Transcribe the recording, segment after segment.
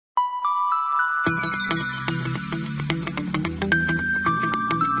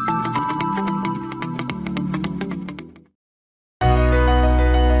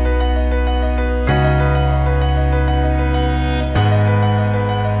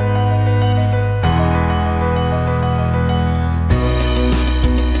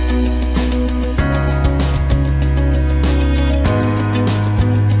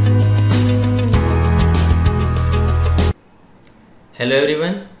Hello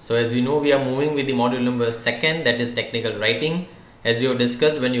everyone. So as we know, we are moving with the module number 2, that is technical writing. As we have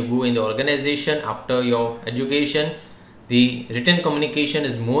discussed, when you go in the organization after your education, the written communication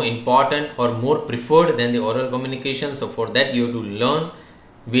is more important or more preferred than the oral communication. So for that you have to learn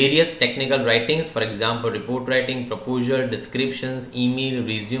various technical writings, for example report writing, proposal, descriptions, email,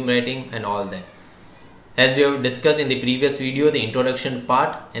 resume writing and all that. As we have discussed in the previous video, the introduction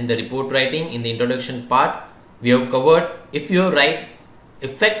part and the report writing. In the introduction part we have covered, if you write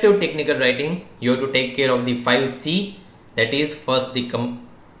effective technical writing, you have to take care of the 5C. That is, first the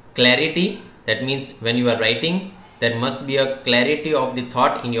clarity. That means when you are writing, there must be a clarity of the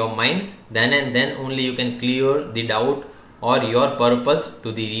thought in your mind. Then and then only you can clear the doubt or your purpose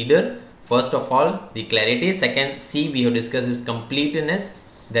to the reader. First of all, the clarity. Second C we have discussed is completeness.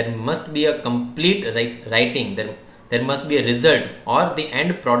 There must be a complete writing. There must be a result or the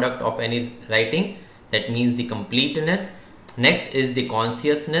end product of any writing. That means the completeness. Next is the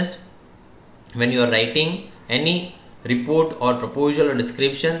consciousness. When you are writing any report or proposal or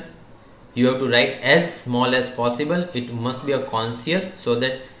description, you have to write as small as possible. It must be a conscious so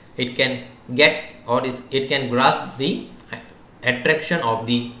that it can get or it can grasp the attraction of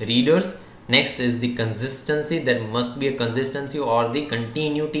the readers. Next is the consistency. There must be a consistency or the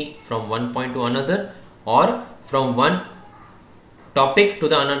continuity from one point to another or from one topic to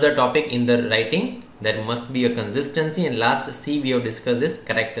the another topic in the writing. There must be a consistency. And last C we have discussed is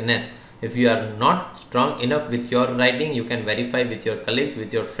correctness. If you are not strong enough with your writing, you can verify with your colleagues,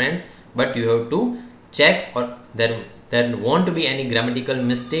 with your friends, but you have to check or there won't be any grammatical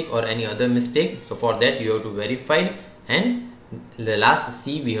mistake or any other mistake. So for that you have to verify. And the last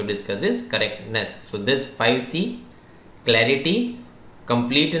C we have discussed is correctness. So this 5C: clarity,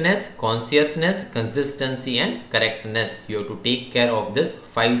 completeness, consciousness, consistency and correctness. You have to take care of this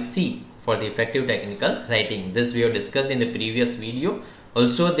 5C for the effective technical writing. This we have discussed in the previous video.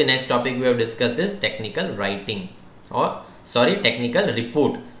 Also the next topic we have discussed is technical writing, or sorry, technical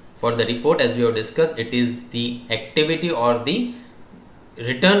report. For the report, as we have discussed, it is the activity or the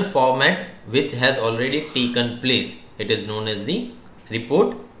written format which has already taken place. It is known as the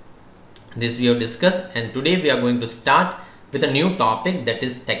report. This we have discussed, and today we are going to start with a new topic, that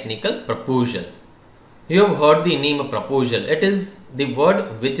is technical proposal. You have heard the name of proposal. It is the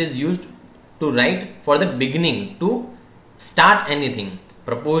word which is used to write for the beginning, to start anything.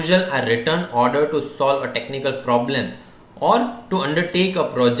 Proposal are written in order to solve a technical problem or to undertake a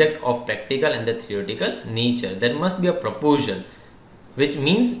project of practical and the theoretical nature. There must be a proposal, which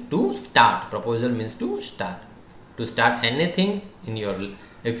means to start. Proposal means to start. To start anything in your,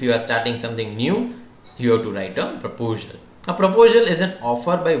 if you are starting something new, you have to write a proposal. A proposal is an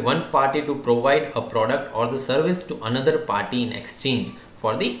offer by one party to provide a product or the service to another party in exchange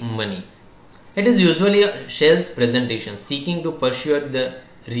for the money. It is usually a sales presentation seeking to persuade the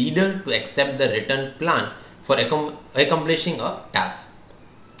reader to accept the written plan for accomplishing a task.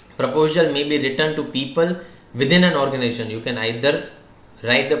 Proposal may be written to people within an organization. You can either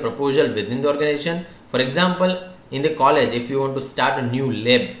write the proposal within the organization. For example, in the college, if you want to start a new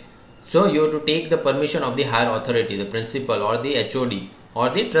lab, so you have to take the permission of the higher authority, the principal or the HOD or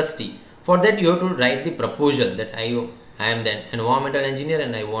the trustee. For that you have to write the proposal that I am the environmental engineer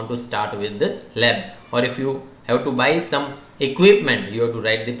and I want to start with this lab. Or if you have to buy some equipment, you have to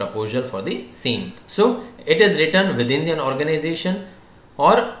write the proposal for the same. So it is written within an organization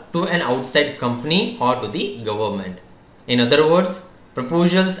or to an outside company or to the government. In other words,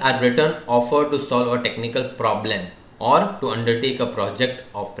 proposals are written offer to solve a technical problem or to undertake a project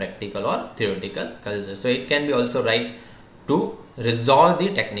of practical or theoretical culture. So it can be also write to resolve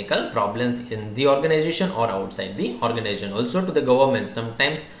the technical problems in the organization or outside the organization. Also to the government,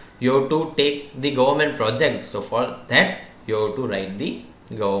 sometimes you have to take the government project. So for that you have to write the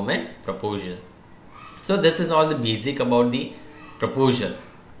government proposal. So this is all the basic about the proposal.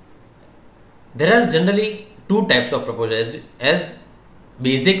 There are generally two types of proposal. As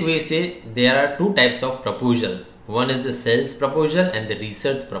basic we say, there are two types of proposal. One is the sales proposal and the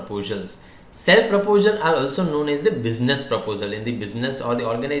research proposals. Sales proposal are also known as the business proposal. In the business or the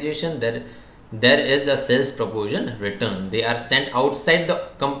organization, there is a sales proposal written. They are sent outside the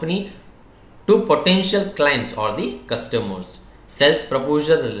company to potential clients or the customers. Sales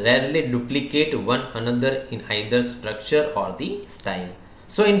proposal rarely duplicate one another in either structure or the style.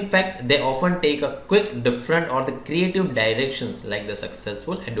 So in fact, they often take a quick, different or the creative directions, like the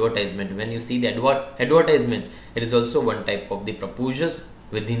successful advertisement. When you see the advertisements, it is also one type of the proposals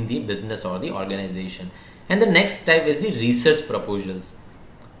within the business or the organization. And the next type is the research proposals,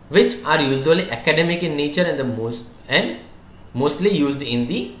 which are usually academic in nature and mostly used in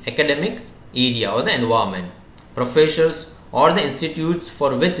the academic area or the environment. Professors or the institutes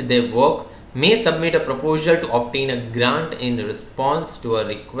for which they work may submit a proposal to obtain a grant in response to a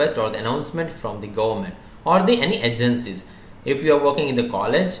request or the announcement from the government or the any agencies. If you are working in the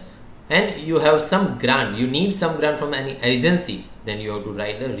college and you have some grant, you need some grant from any agency, then you have to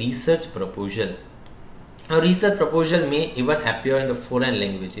write the research proposal. A research proposal may even appear in the foreign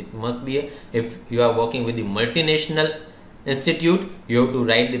language. It must be, if you are working with the multinational institute, you have to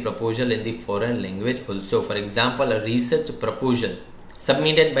write the proposal in the foreign language also. For example, a research proposal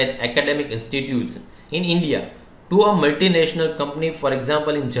submitted by the academic institutes in India to a multinational company, for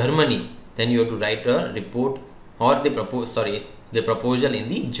example in Germany, then you have to write a report or the proposal in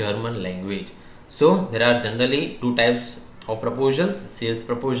the German language. So there are generally two types of proposals: sales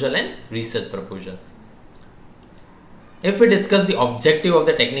proposal and research proposal. If we discuss the objective of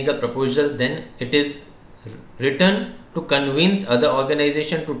the technical proposal, then it is written to convince other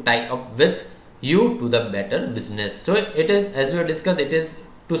organization to tie up with you to the better business. So it is, as we have discussed, it is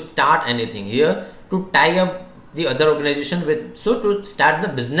to start anything. Here, to tie up the other organization with, so to start the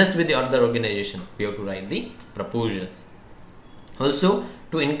business with the other organization, we have to write the proposal. Also,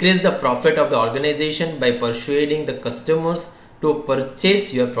 to increase the profit of the organization by persuading the customers to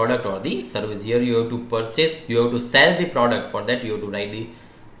purchase your product or the service. Here you have to purchase, you have to sell the product. For that you have to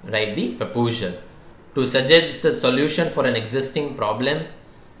write the proposal. To suggest the solution for an existing problem.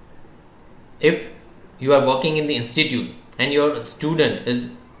 If you are working in the institute and your student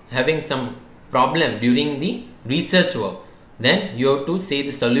is having some problem during the research work, then you have to say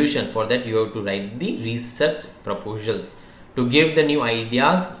the solution. For that you have to write the research proposals. To give the new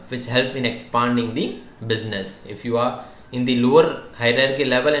ideas which help in expanding the business. If you are in the lower hierarchy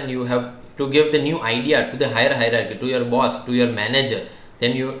level and you have to give the new idea to the higher hierarchy, to your boss, to your manager,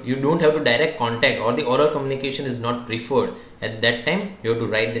 then you don't have to direct contact, or the oral communication is not preferred. At that time you have to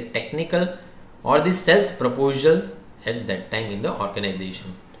write the technical or the sales proposals at that time in the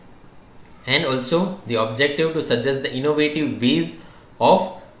organization. And also the objective to suggest the innovative ways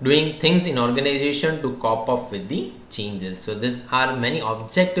of doing things in organization to cope up with the changes. So these are many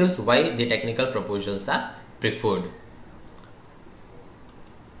objectives why the technical proposals are preferred.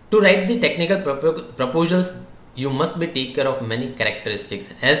 To write the technical proposals, you must be take care of many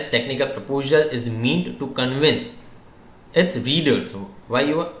characteristics, as technical proposal is meant to convince its readers. Why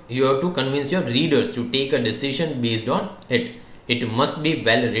you have to convince your readers to take a decision based on it. It must be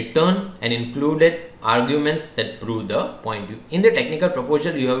well written and included arguments that prove the point. In the technical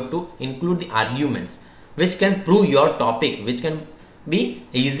proposal you have to include the arguments which can prove your topic, which can be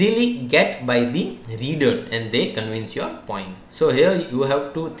easily get by the readers and they convince your point. So here you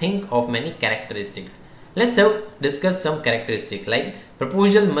have to think of many characteristics. Let's discuss some characteristics. Like,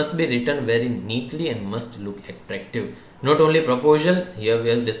 proposal must be written very neatly and must look attractive. Not only proposal, here we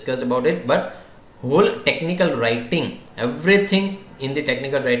have discussed about it, but whole technical writing, everything in the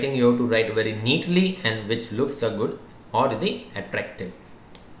technical writing you have to write very neatly and which looks good or the attractive.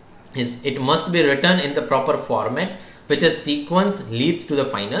 It must be written in the proper format, which is sequence leads to the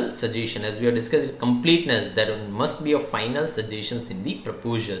final suggestion. As we have discussed, completeness, there must be a final suggestions in the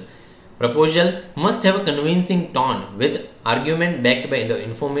proposal. Proposal must have a convincing tone with argument backed by the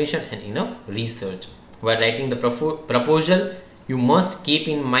information and enough research. While writing the proposal, you must keep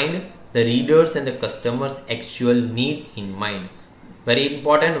in mind the readers and the customers' actual need in mind. Very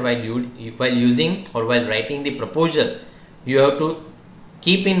important, while using or while writing the proposal, you have to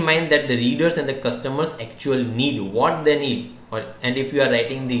keep in mind that the readers and the customers' actual need, what they need. And if you are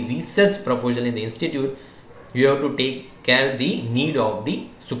writing the research proposal in the institute, you have to take care the need of the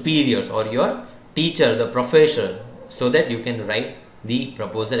superiors or your teacher, the professor, so that you can write the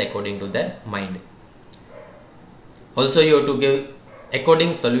proposal according to their mind. Also, you have to give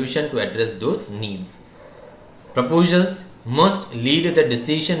according solution to address those needs. Proposals must lead the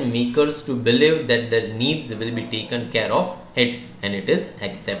decision makers to believe that their needs will be taken care of and it is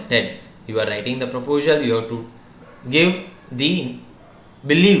accepted. You are writing the proposal, you have to give the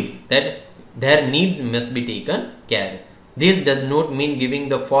belief that their needs must be taken care. This does not mean giving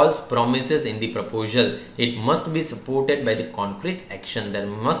the false promises in the proposal. It must be supported by the concrete action. There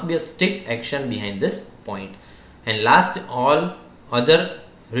must be a strict action behind this point. And last, all other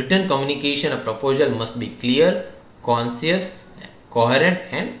written communication, a proposal must be clear, conscious, coherent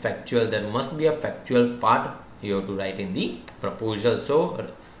and factual. There must be a factual part you have to write in the proposal. So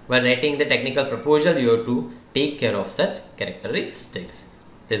while writing the technical proposal, you have to take care of such characteristics.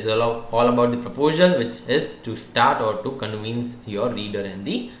 This is all about the proposal, which is to start or to convince your reader and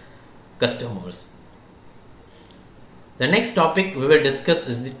the customers. The next topic we will discuss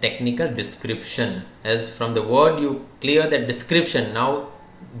is the technical description. As from the word you clear that description, now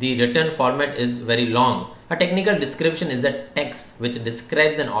the written format is very long A technical description is a text which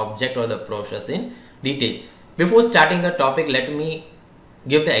describes an object or the process in detail. Before starting the topic, let me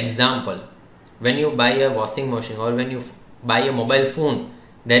give the example. When you buy a washing machine or when you buy a mobile phone,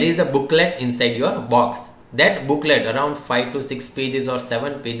 there is a booklet inside your box. That booklet, around 5 to 6 pages or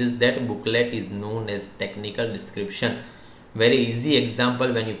 7 pages, that booklet is known as technical description. Very easy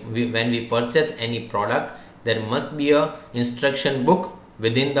example, when we purchase any product, there must be a instruction book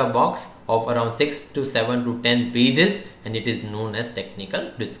within the box of around 6 to 7 to 10 pages, and it is known as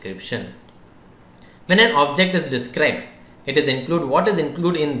technical description. When an object is described, it is include what is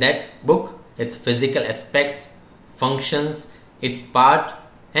included in that book, its physical aspects, functions, its part,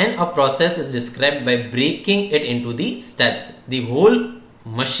 and a process is described by breaking it into the steps. The whole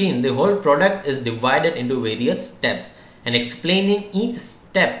machine, the whole product is divided into various steps, and explaining each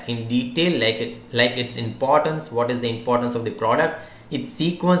step in detail, like its importance, what is the importance of the product, its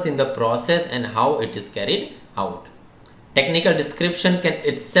sequence in the process, and how it is carried out. Technical description can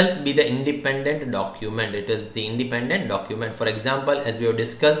itself be the independent document. It is the independent document. For example, as we have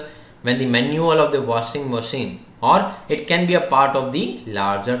discussed, when the manual of the washing machine, or it can be a part of the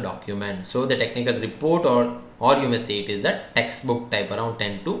larger document. So the technical report, or you may say it is a textbook type, around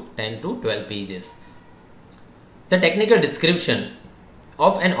 10 to 12 pages. The technical description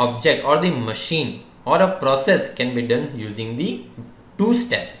of an object or the machine or a process can be done using the two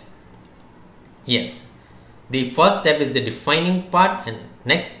steps. Yes, the first step is the defining part, and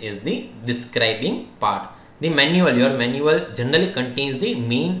next is the describing part. The manual, your manual generally contains the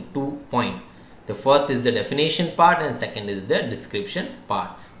main 2 points. The first is the definition part and second is the description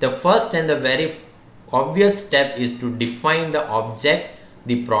part. The first and the very obvious step is to define the object,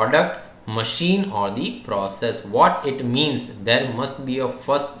 the product, machine or the process. What it means, there must be a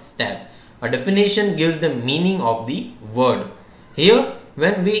first step. A definition gives the meaning of the word. Here,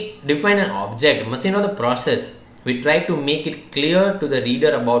 when we define an object, machine or the process, we try to make it clear to the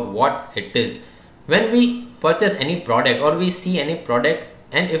reader about what it is. When we purchase any product or we see any product,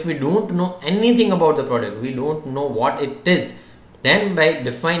 and if we don't know anything about the product, we don't know what it is, then by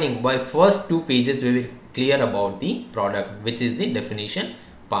defining, by first 2 pages, we will clear about the product, which is the definition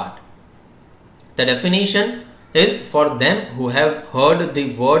part. The definition is for them who have heard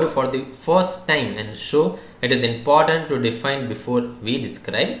the word for the first time, and so it is important to define before we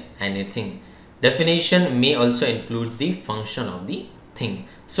describe anything. Definition may also include the function of the thing.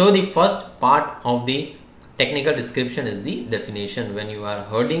 So the first part of the technical description is the definition. When you are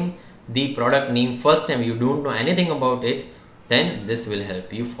hearing the product name first time, you don't know anything about it, then this will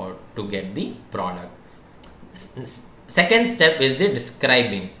help you to get the product. Second step is the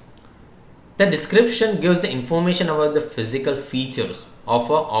describing. The description gives the information about the physical features of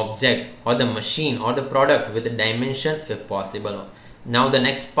an object or the machine or the product with the dimension if possible. Now the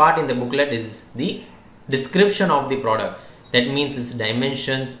next part in the booklet is the description of the product. That means its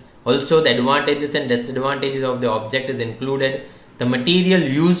dimensions. Also the advantages and disadvantages of the object is included. The material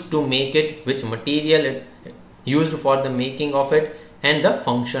used to make it, which material used for the making of it, and the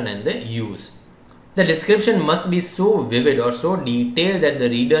function and the use. The description must be so vivid or so detailed that the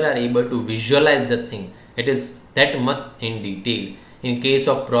reader are able to visualize the thing. It is that much in detail. In case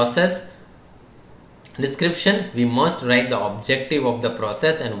of process description, we must write the objective of the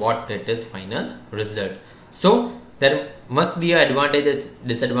process and what it is final result. So there must be advantages,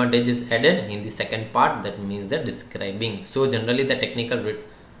 disadvantages added in the second part, that means the describing. So generally the technical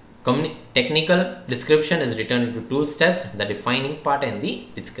description is written into 2 steps, the defining part and the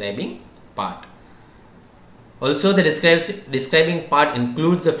describing part. Also the describing part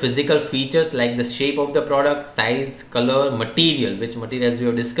includes the physical features like the shape of the product, size, color, material, which materials we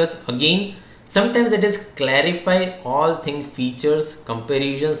have discussed. Again, sometimes it is clarify all thing features,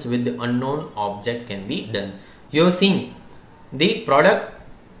 comparisons with the unknown object can be done. You have seen the product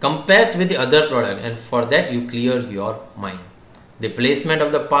compares with the other product, and for that you clear your mind. The placement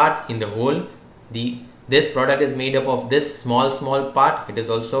of the part in the whole, this product is made up of this small part, it is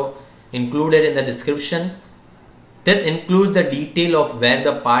also included in the description. This includes the detail of where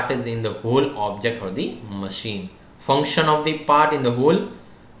the part is in the whole object or the machine. Function of the part in the whole.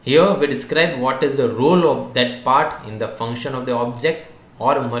 Here we describe what is the role of that part in the function of the object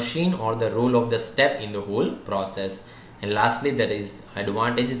or machine, or the role of the step in the whole process. And lastly, there is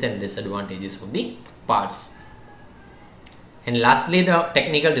advantages and disadvantages of the parts. And lastly, the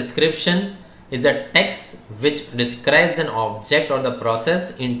technical description is a text which describes an object or the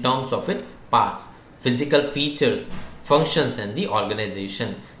process in terms of its parts, physical features, functions and the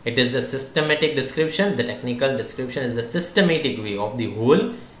organization. It is a systematic description. The technical description is a systematic way of the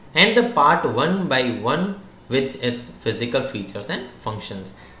whole and the part one by one with its physical features and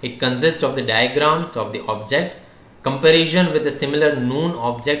functions. It consists of the diagrams of the object. Comparison with a similar known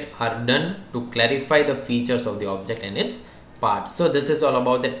object are done to clarify the features of the object and its part. So this is all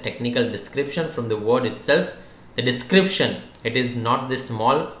about the technical description from the word itself. The description, it is not this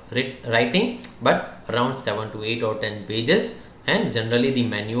small writing, but around 7 to 8 or 10 pages, and generally the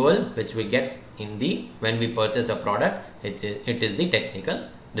manual which we get in the when we purchase a product, it is the technical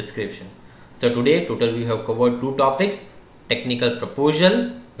description. So today total we have covered 2 topics: technical proposal,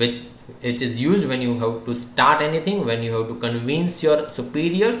 which is used when you have to start anything, when you have to convince your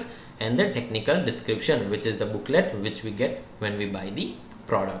superiors, and the technical description, which is the booklet which we get when we buy the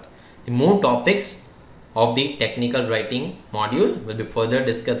product. The more topics of the technical writing module will be further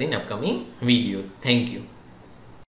discussed in upcoming videos. Thank you.